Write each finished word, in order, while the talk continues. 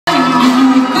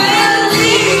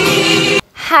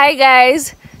Hi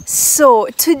guys, so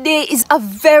today is a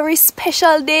very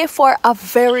special day for a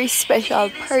very special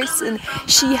person.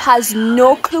 She has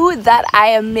no clue that I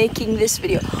am making this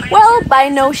video. Well, by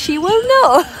now she will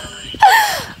know.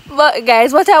 But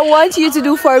guys, what I want you to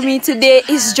do for me today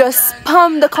is just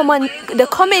spam the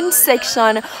comment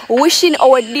section wishing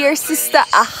our dear sister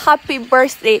a happy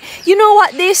birthday. You know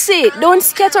what they say, don't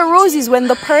scatter roses when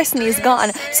the person is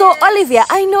gone. So Olivia,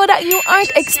 I know that you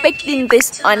aren't expecting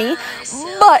this, honey,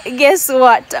 but guess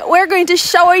what? We're going to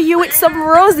shower you with some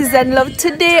roses and love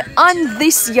today on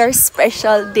this your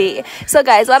special day. So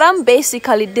guys, what I'm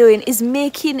basically doing is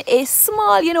making a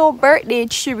small, birthday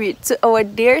tribute to our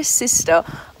dear sister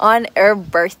on her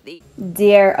birthday.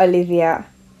 Dear Olivia,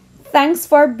 thanks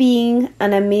for being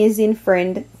an amazing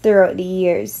friend throughout the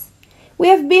years. We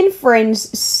have been friends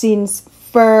since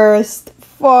first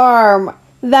form.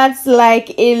 That's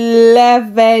like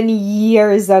 11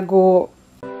 years ago.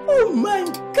 Oh my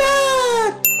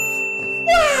God!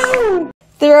 Wow!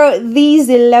 Throughout these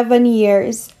 11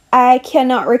 years, I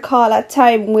cannot recall a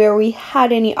time where we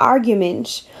had any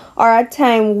arguments or a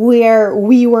time where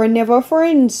we were never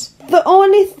friends. The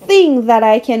only thing that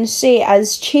I can say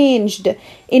has changed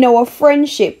in our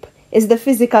friendship is the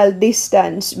physical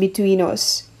distance between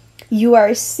us. You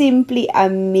are simply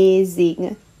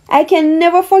amazing. I can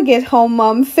never forget how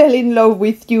Mom fell in love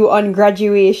with you on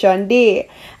graduation day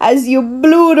as you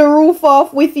blew the roof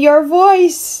off with your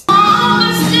voice.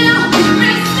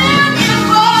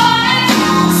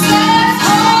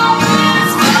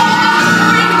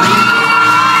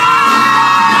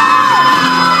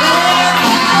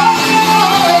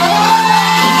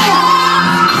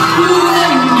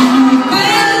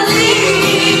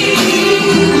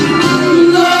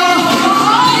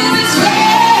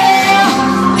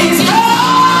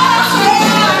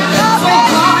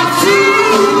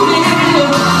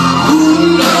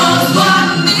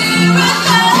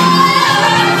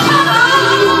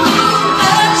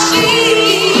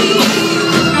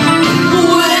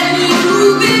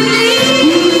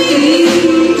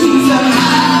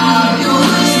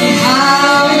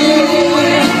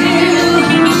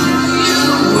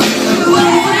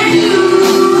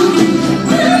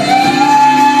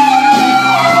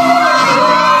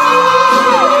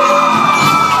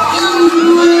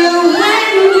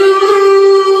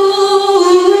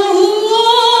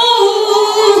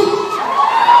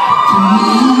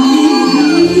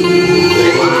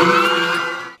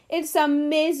 It's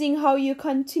amazing how you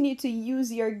continue to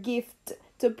use your gift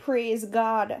to praise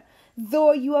God,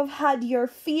 though you have had your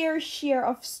fair share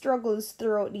of struggles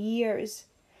throughout the years.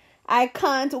 I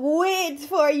can't wait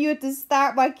for you to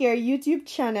start back your YouTube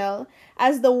channel,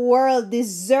 as the world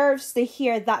deserves to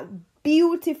hear that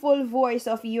beautiful voice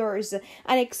of yours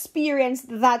and experience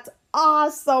that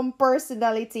awesome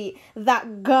personality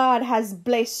that God has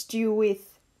blessed you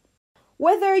with.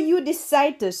 Whether you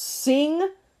decide to sing,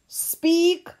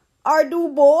 speak, or do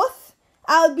both,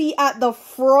 I'll be at the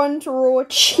front row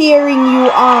cheering you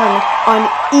on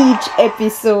each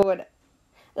episode.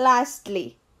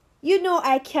 Lastly,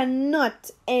 I cannot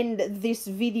end this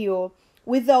video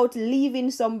without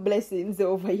leaving some blessings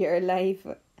over your life.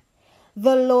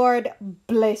 The Lord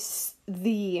bless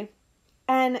thee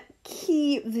and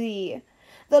keep thee.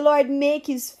 The Lord make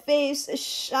his face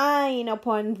shine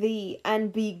upon thee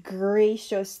and be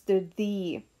gracious to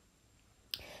thee.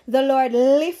 The Lord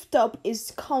lift up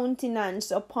his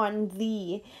countenance upon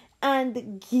thee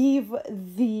and give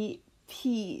thee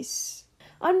peace.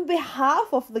 On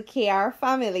behalf of the KR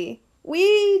family,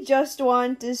 we just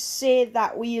want to say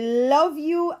that we love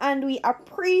you and we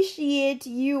appreciate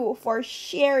you for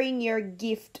sharing your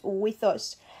gift with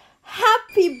us.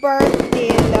 Happy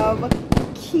birthday, love.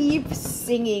 Keep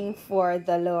singing for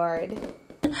the Lord.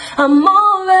 I'm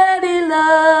already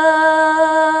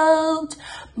loved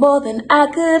more than I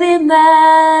could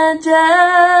imagine,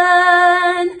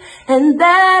 and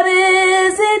that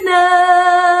is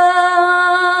enough.